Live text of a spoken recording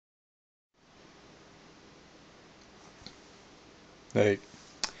Hey,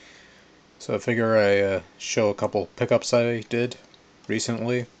 so I figure I show a couple pickups I did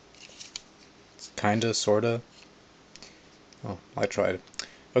recently. Kinda, sorta. Oh, I tried.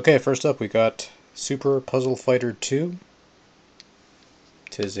 Okay, first up we got Super Puzzle Fighter 2.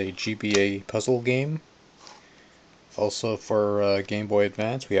 Tis a GBA puzzle game. Also for Game Boy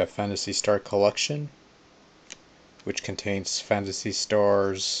Advance we have Phantasy Star Collection, which contains Phantasy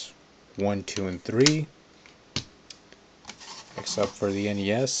Stars 1, 2, and 3. Next up for the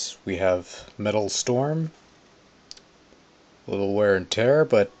NES we have Metal Storm. A little wear and tear,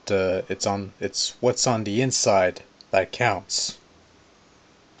 but it's what's on the inside that counts.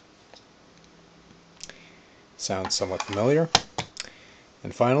 Sounds somewhat familiar.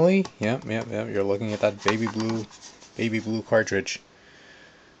 And finally, yep, you're looking at that baby blue cartridge.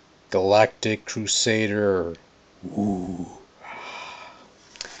 Galactic Crusader. Ooh.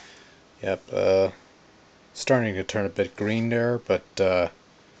 Yep, starting to turn a bit green there, but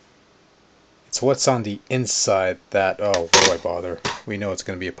it's what's on the inside that, oh, why bother? We know it's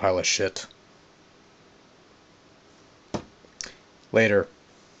going to be a pile of shit. Later.